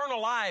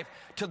eternal life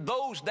to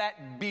those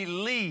that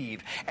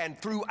believe. And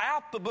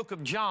throughout the book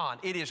of John,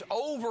 it is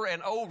over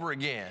and over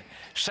again.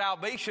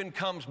 Salvation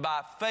comes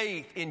by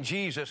faith in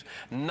Jesus,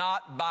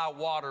 not by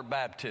water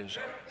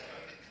baptism.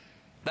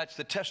 That's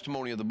the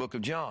testimony of the book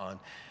of John.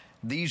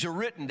 These are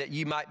written that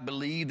ye might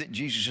believe that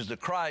Jesus is the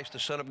Christ, the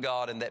Son of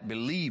God, and that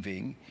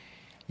believing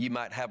ye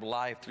might have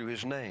life through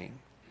his name.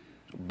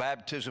 So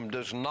baptism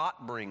does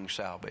not bring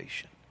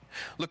salvation.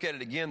 Look at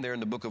it again there in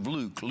the book of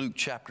Luke, Luke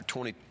chapter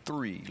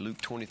 23,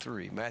 Luke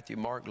 23, Matthew,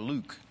 Mark,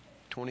 Luke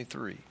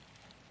 23.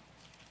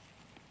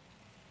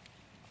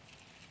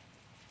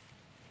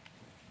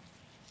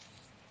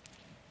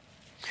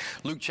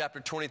 Luke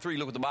chapter 23,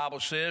 look what the Bible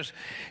says.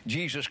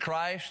 Jesus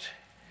Christ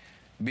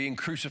being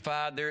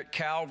crucified there at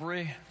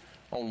Calvary,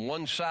 on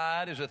one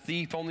side is a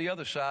thief, on the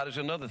other side is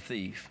another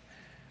thief.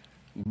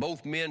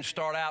 Both men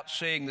start out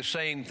saying the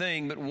same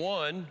thing, but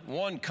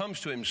one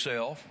comes to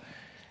himself,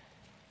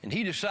 and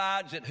he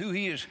decides that who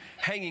he is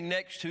hanging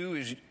next to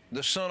is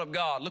the Son of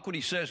God. Look what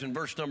he says in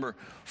verse number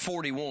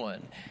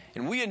 41.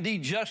 And we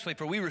indeed justly,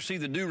 for we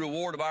receive the due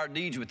reward of our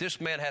deeds, but this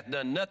man hath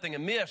done nothing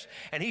amiss.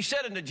 And he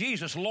said unto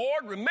Jesus,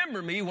 Lord,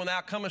 remember me when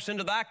thou comest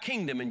into thy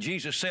kingdom. And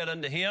Jesus said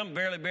unto him,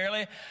 Verily,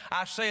 verily,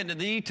 I say unto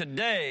thee,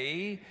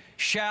 today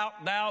shalt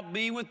thou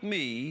be with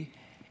me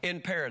in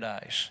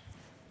paradise.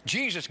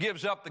 Jesus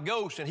gives up the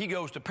ghost and he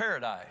goes to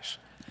paradise.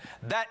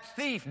 That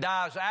thief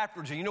dies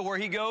afterwards, and you know where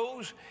he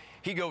goes?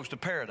 He goes to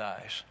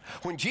paradise.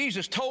 When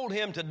Jesus told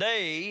him,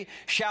 today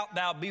shalt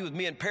thou be with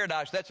me in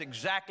paradise, that's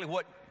exactly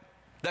what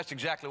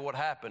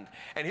happened.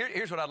 And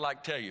here's what I'd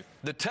like to tell you.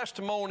 The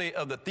testimony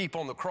of the thief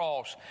on the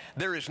cross,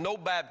 there is no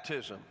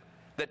baptism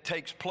that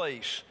takes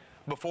place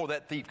before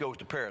that thief goes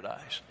to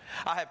paradise.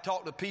 I have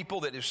talked to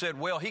people that have said,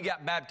 well, he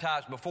got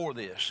baptized before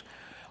this.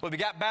 Well, if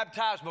he got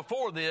baptized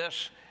before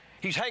this,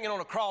 he's hanging on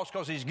a cross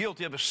because he's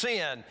guilty of a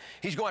sin.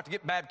 He's going to have to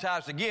get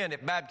baptized again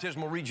if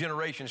baptismal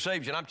regeneration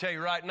saves you. And I'm telling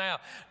you right now,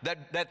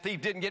 that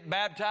thief didn't get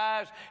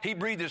baptized. He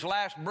breathed his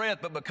last breath,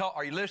 but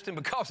are you listening?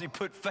 Because he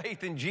put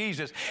faith in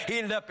Jesus, he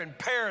ended up in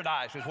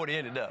paradise is what he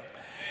ended up.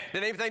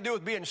 Didn't have anything to do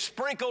with being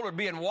sprinkled or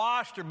being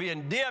washed or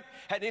being dipped.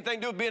 Had anything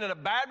to do with being in a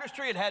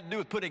baptistry. It had to do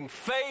with putting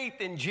faith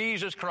in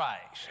Jesus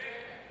Christ.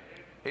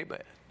 Amen.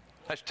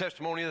 That's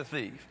testimony of the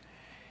thief.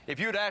 If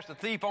you would ask the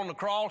thief on the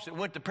cross that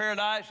went to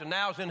paradise and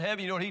now is in heaven,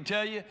 you know what he'd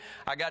tell you?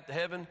 I got to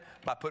heaven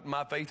by putting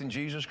my faith in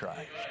Jesus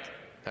Christ.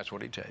 That's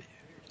what he'd tell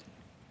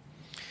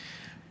you.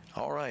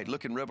 All right,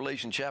 look in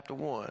Revelation chapter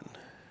 1.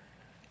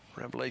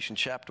 Revelation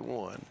chapter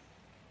 1.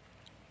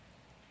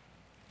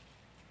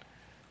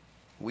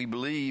 We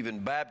believe in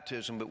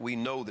baptism, but we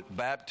know that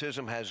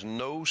baptism has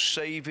no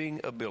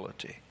saving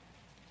ability.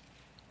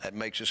 That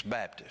makes us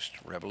Baptists.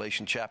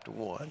 Revelation chapter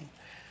 1.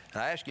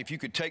 And I ask you if you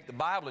could take the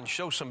Bible and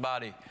show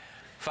somebody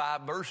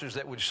 5 verses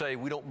that would say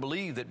we don't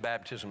believe that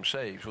baptism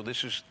saves. Well,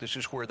 this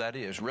is where that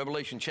is.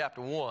 Revelation chapter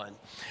 1.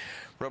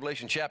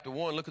 Revelation chapter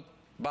 1, look at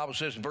the Bible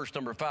says in verse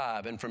number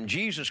 5, and from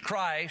Jesus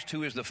Christ,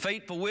 who is the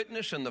faithful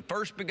witness and the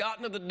first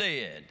begotten of the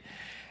dead,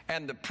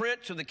 and the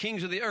prince of the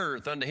kings of the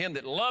earth, unto him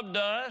that loved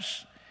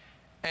us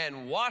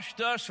and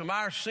washed us from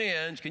our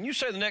sins. Can you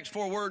say the next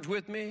 4 words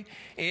with me?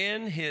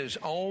 In his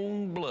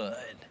own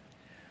blood.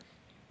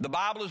 The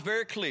Bible is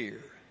very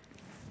clear.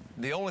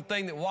 The only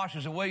thing that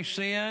washes away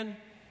sin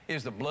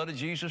is the blood of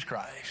Jesus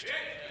Christ.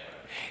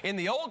 In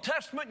the Old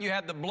Testament, you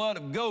had the blood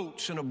of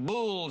goats and of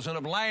bulls and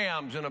of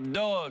lambs and of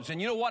doves.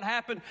 And you know what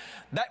happened?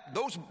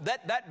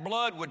 That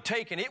blood would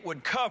take and it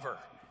would cover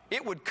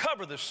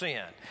the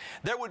sin.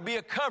 There would be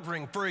a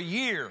covering for a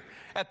year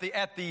at the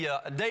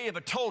Day of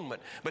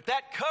Atonement. But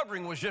that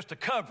covering was just a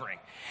covering.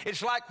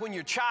 It's like when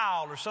your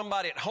child or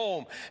somebody at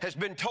home has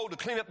been told to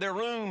clean up their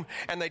room,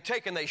 and they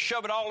take and they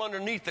shove it all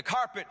underneath the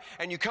carpet,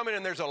 and you come in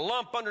and there's a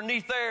lump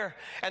underneath there,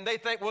 and they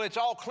think, well, it's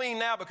all clean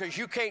now because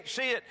you can't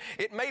see it.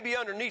 It may be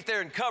underneath there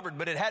and covered,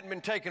 but it hadn't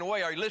been taken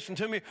away. Are you listening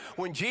to me?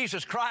 When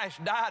Jesus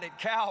Christ died at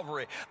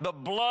Calvary, the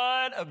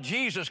blood of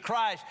Jesus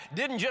Christ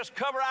didn't just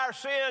cover our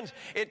sins,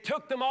 it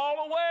took them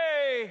all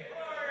away.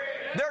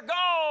 They're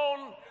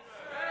gone.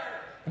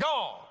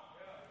 Gone.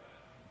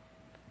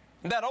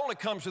 And that only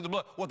comes through the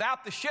blood.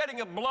 Without the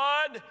shedding of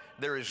blood,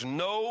 there is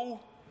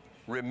no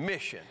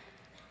remission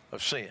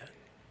of sin.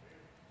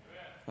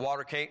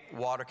 Water can't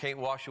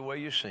wash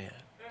away your sin.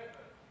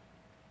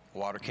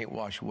 Water can't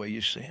wash away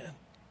your sin.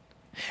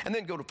 And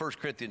then go to 1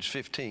 Corinthians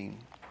 15.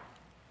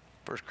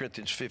 1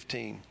 Corinthians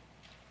 15.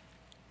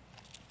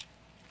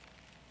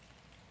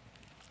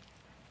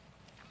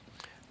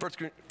 1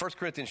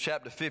 Corinthians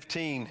chapter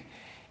 15,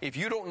 if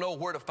you don't know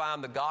where to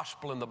find the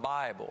gospel in the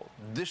Bible,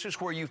 this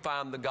is where you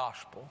find the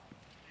gospel.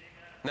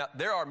 Now,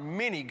 there are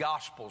many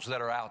gospels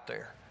that are out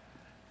there.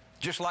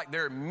 Just like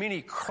there are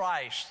many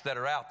Christs that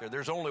are out there.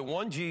 There's only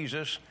one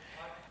Jesus,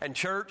 and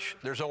church,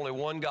 there's only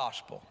one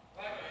gospel.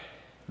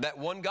 That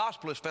one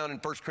gospel is found in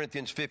 1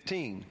 Corinthians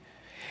 15.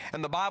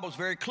 And the Bible is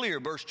very clear,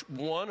 verse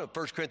 1 of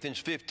 1 Corinthians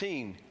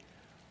 15.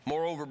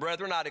 Moreover,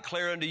 brethren, I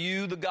declare unto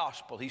you the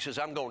gospel. He says,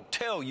 I'm going to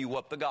tell you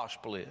what the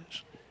gospel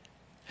is.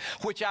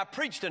 Which I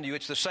preached unto you.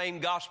 It's the same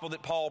gospel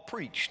that Paul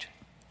preached.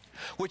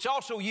 Which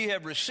also ye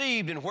have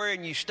received, and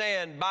wherein ye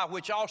stand, by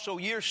which also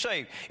ye are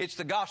saved. It's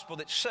the gospel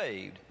that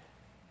saved.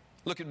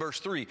 Look at verse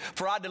 3.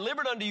 For I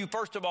delivered unto you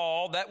first of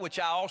all that which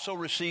I also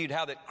received,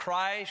 how that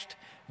Christ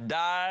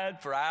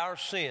died for our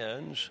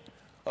sins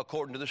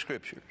according to the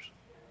Scriptures.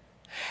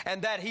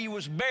 And that he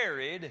was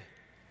buried,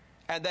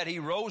 and that he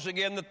rose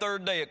again the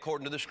 3rd day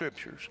according to the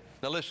Scriptures.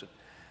 Now listen,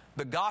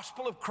 the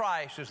gospel of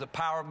Christ is the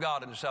power of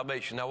God unto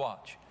salvation. Now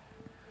watch.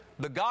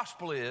 The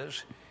gospel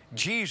is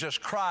Jesus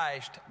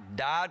Christ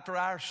died for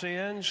our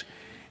sins,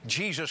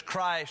 Jesus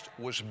Christ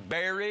was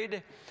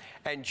buried,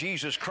 and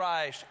Jesus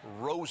Christ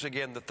rose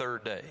again the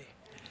 3rd day.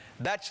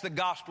 That's the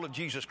gospel of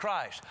Jesus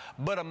Christ.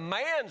 But a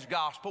man's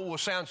gospel will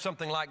sound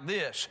something like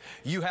this.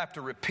 You have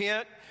to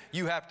repent,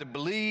 you have to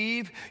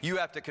believe, you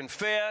have to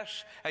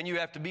confess, and you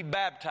have to be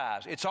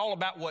baptized. It's all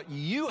about what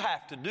you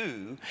have to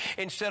do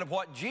instead of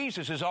what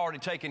Jesus has already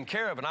taken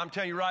care of. And I'm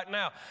telling you right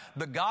now,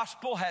 the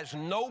gospel has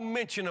no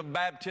mention of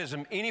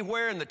baptism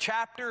anywhere in the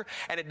chapter,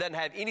 and it doesn't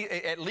have any,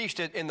 at least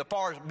in the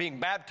far as being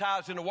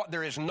baptized in the water,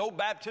 there is no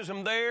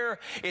baptism there.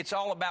 It's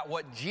all about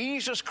what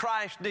Jesus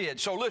Christ did.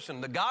 So listen,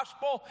 the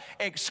gospel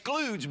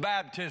excludes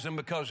baptism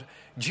because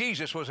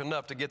Jesus was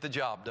enough to get the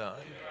job done.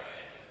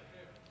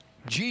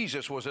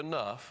 Jesus was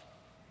enough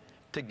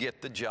to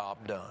get the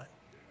job done.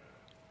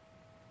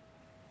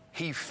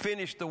 He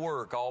finished the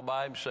work all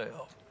by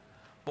himself.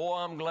 Boy,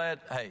 I'm glad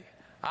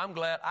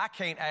I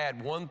can't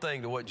add one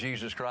thing to what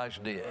Jesus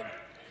Christ did.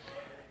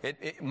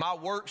 My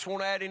works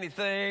won't add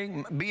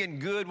anything. Being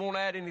good won't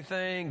add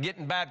anything.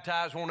 Getting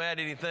baptized won't add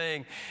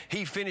anything.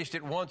 He finished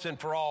it once and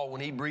for all when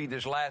he breathed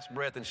his last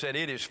breath and said,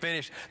 "It is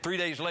finished." 3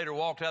 days later,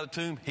 walked out of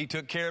the tomb. He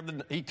took care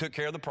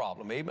of the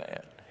problem.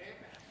 Amen.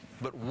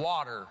 But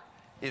water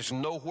is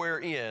nowhere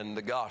in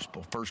the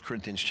gospel. 1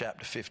 Corinthians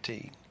chapter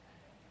 15.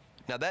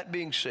 Now that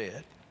being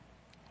said,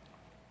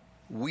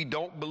 we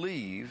don't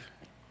believe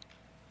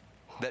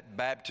that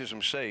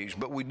baptism saves,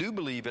 but we do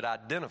believe it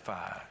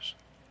identifies.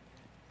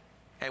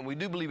 And we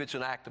do believe it's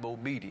an act of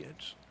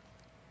obedience.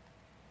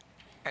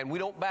 And we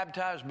don't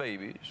baptize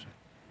babies,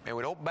 and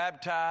we don't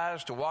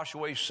baptize to wash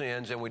away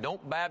sins, and we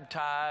don't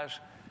baptize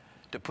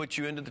to put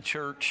you into the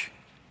church.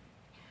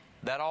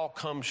 That all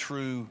comes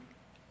through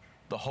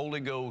the Holy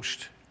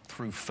Ghost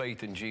through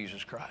faith in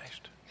Jesus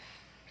Christ.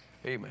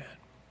 Amen.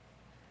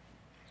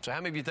 So how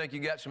many of you think you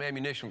got some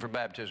ammunition for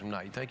baptism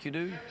tonight? You think you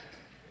do?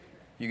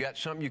 You got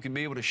something you could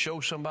be able to show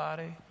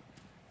somebody?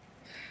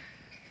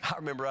 I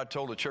remember I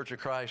told the Church of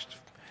Christ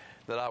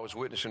that I was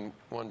witnessing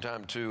one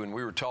time too, and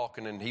we were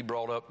talking, and he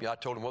brought up, I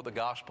told him what the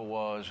gospel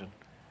was,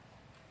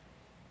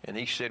 and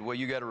he said, well,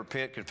 you got to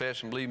repent,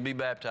 confess, and believe, and be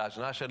baptized.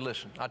 And I said,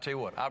 listen, I tell you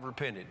what, I've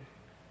repented,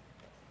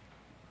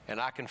 and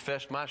I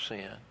confessed my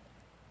sin,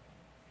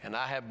 and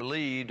I have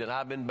believed, and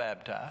I've been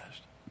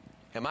baptized.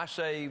 Am I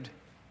saved?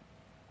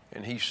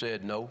 And he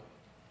said, no,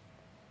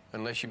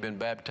 unless you've been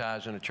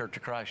baptized in a Church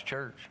of Christ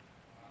church.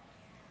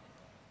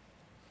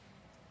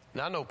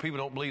 Now, I know people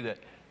don't believe that.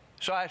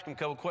 So I asked him a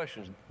couple of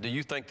questions. Do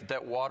you think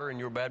that water in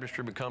your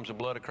baptistry becomes the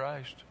blood of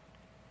Christ?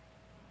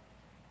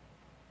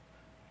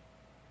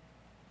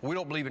 We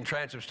don't believe in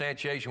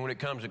transubstantiation when it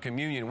comes to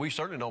communion. We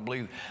certainly don't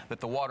believe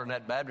that the water in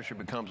that baptistry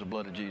becomes the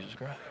blood of Jesus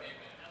Christ.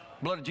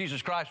 The blood of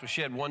Jesus Christ was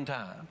shed one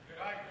time.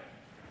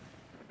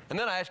 And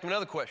then I asked him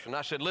another question.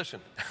 I said,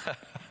 listen,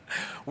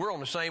 we're on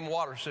the same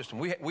water system.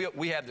 We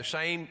have the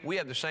same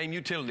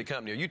utility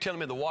company. Are you telling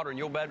me the water in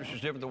your baptistry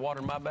is different than the water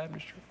in my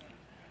baptistry?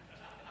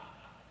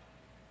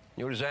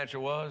 You know what his answer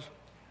was?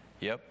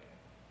 Yep.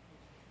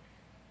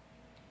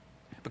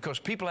 Because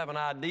people have an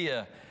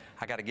idea,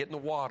 I got to get in the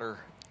water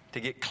to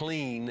get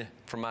clean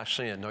from my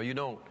sin. No, you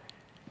don't.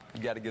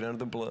 You got to get under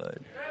the blood.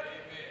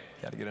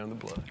 You got to get under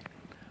the blood.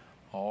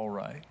 All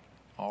right.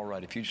 All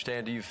right. If you'd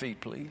stand to your feet,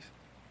 please.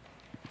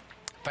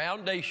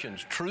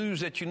 Foundations,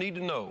 truths that you need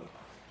to know.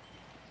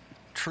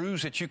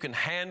 Truths that you can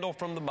handle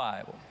from the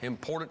Bible.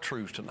 Important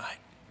truths tonight.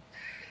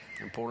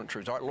 Important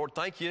truths. All right, Lord,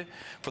 thank you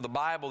for the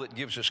Bible that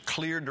gives us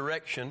clear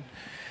direction.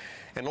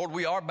 And Lord,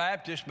 we are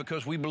Baptists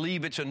because we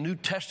believe it's a New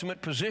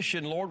Testament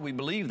position. Lord, we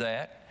believe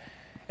that.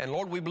 And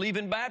Lord, we believe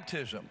in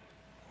baptism.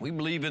 We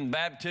believe in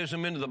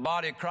baptism into the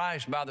body of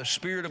Christ by the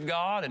Spirit of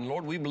God. And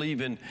Lord, we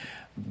believe in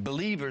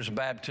believers'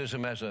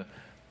 baptism as a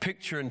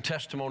picture and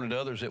testimony to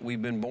others that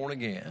we've been born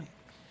again.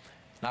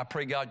 And I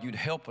pray, God, you'd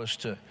help us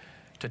to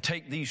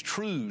take these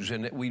truths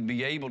and that we'd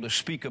be able to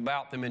speak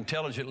about them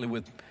intelligently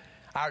with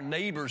our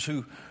neighbors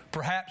who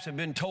perhaps have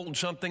been told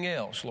something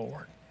else,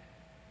 Lord.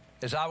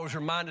 As I was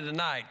reminded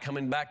tonight,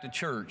 coming back to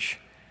church,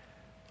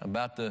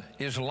 about the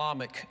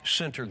Islamic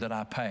center that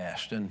I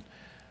passed and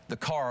the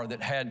car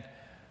that had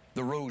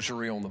the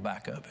rosary on the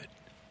back of it.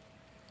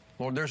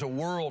 Lord, there's a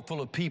world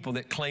full of people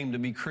that claim to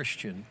be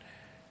Christian,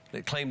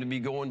 that claim to be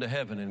going to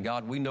heaven. And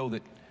God, we know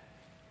that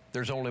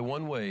there's only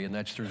one way, and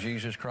that's through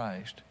Jesus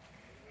Christ.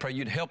 Pray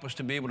you'd help us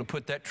to be able to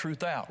put that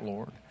truth out,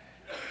 Lord.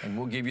 And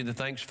we'll give you the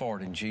thanks for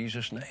it in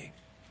Jesus' name.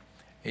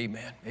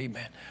 Amen.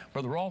 Amen.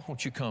 Brother Rolf,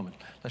 won't you come and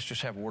let's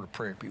just have a word of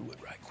prayer if you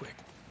would right quick.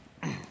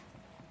 I'm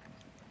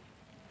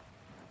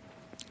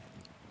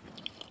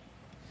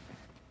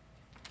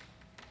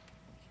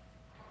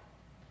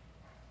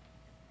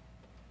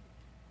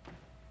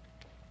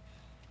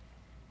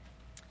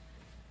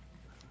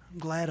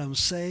glad I'm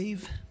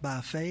saved by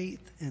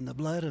faith in the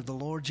blood of the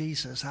Lord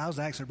Jesus. I was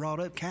actually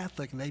brought up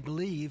Catholic, and they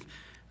believe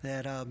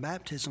that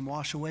baptism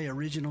washes away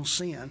original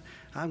sin.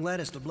 I'm glad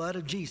it's the blood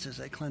of Jesus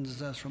that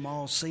cleanses us from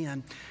all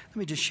sin. Let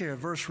me just share a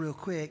verse real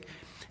quick.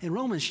 In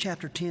Romans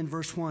chapter 10,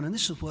 verse 1, and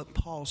this is what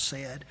Paul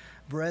said,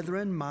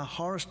 "Brethren, my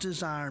heart's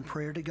desire and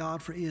prayer to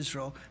God for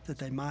Israel, that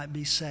they might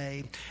be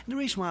saved." And the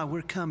reason why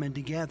we're coming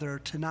together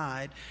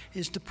tonight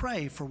is to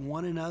pray for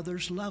one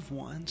another's loved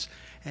ones.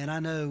 And I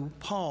know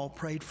Paul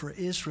prayed for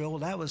Israel.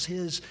 That was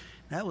his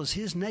That was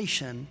his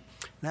nation.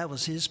 That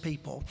was his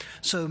people.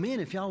 So, men,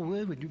 if y'all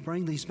would you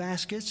bring these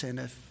baskets, and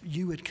if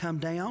you would come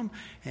down,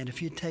 and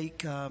if you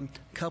take a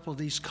couple of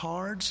these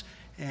cards,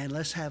 and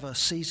let's have a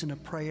season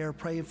of prayer,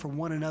 praying for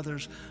one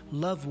another's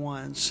loved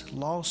ones,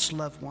 lost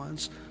loved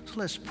ones. So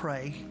let's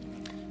pray.